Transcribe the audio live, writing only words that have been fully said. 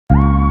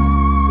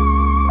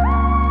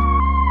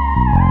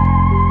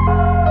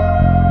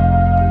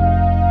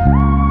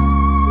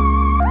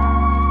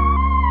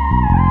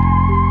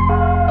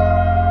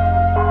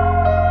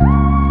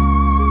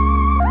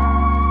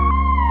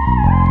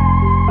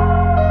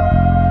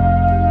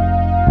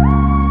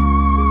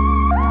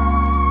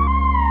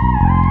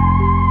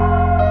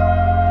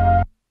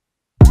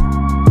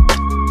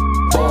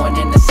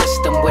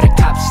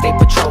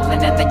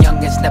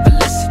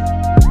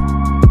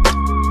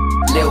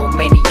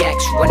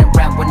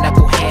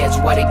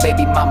why they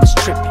baby mamas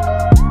tripping.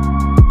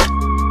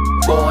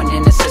 Born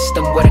in a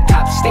system where the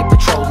cops stay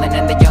patrolling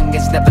and the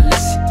youngest never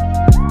listen.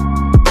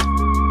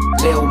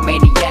 Lil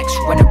maniacs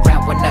running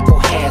around with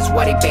knuckleheads,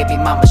 why they baby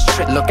mamas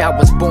tripping. Look, I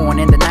was born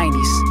in the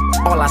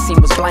 90s, all I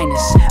seen was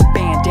blindness.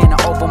 Bandana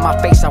over my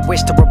face, I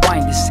wish to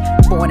rewind this.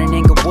 Born in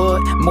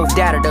Inglewood, moved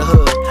out of the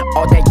hood.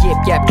 All that yip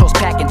yap, close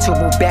packing to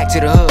move back to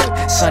the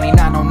hood. Sunny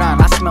 909,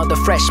 I smell the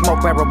fresh smoke,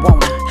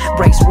 marijuana.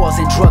 Race wars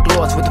and drug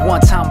lords with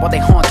one time while they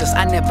haunt us.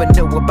 I never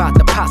knew about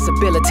the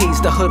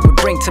possibilities the hood would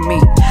bring to me.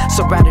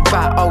 Surrounded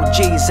by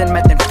OGs and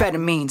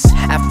methamphetamines.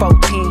 At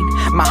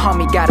 14, my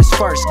homie got his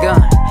first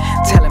gun,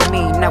 telling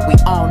me now we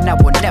on, now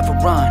we'll never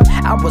run.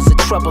 I was a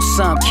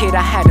troublesome kid,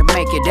 I had to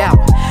make it out.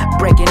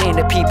 Breaking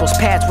into people's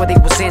paths where they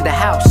was in the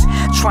house,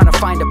 trying to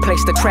find a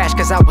place to crash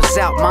cause I was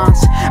out.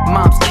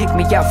 Moms kicked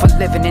me out for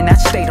living in that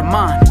state of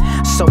mind.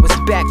 So it's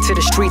back to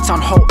the streets on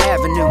Hope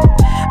Avenue.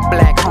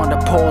 Black Honda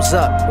pulls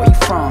up, where you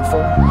from,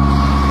 fool?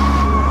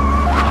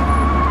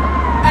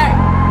 Hey,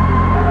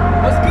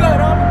 what's good,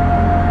 homie?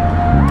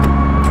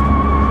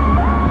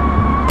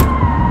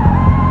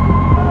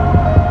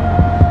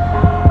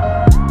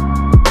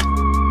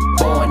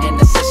 Born in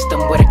the system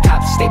where the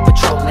cops stay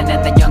patrolling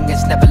and the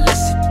youngest never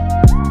listen.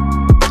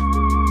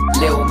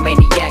 Lil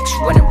maniacs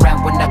running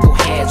around with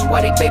knuckleheads,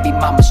 why they baby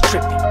mamas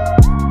tripping.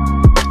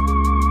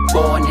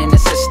 Born in a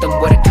system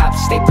where the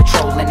cops stay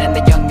patrolling and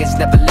the youngest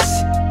never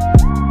listen.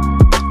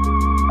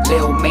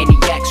 Lil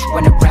maniacs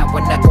running around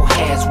with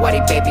knuckleheads, why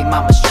they baby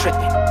mamas tripping.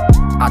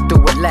 I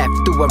threw a left,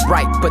 threw a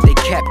right, but they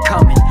kept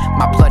coming.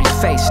 My bloody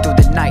face through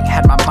the night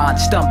had my mind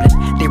stumbling.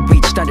 They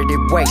reached under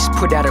their waist,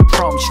 put out a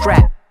chrome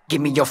strap. Give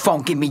me your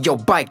phone, give me your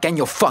bike and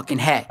your fucking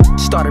hat.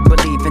 Started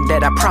believing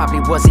that I probably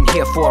wasn't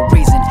here for a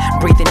reason.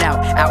 Breathing out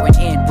and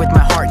in with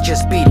my heart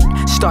just beating.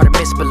 Started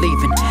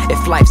misbelieving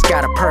if life's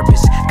got a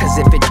purpose, cause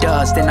if it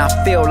does, then I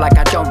feel like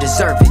I don't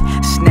deserve it.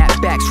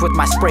 Snapbacks with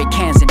my spray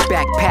cans and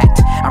backpacked.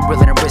 I'm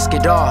willing to risk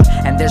it all,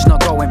 and there's no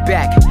going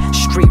back.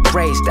 Street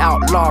raised,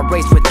 outlaw,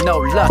 raised with no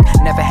luck.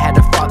 Never had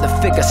a father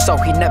figure, so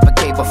he never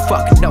gave a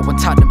fuck. No one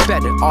taught him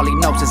better, all he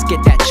knows is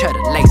get that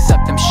cheddar. Lace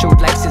up them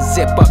shoelaces,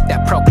 zip up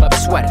that Pro Club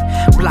sweater.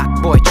 Block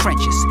boy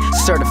trenches,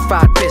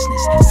 certified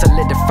business,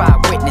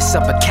 solidified witness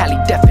of a Cali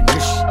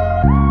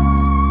definition.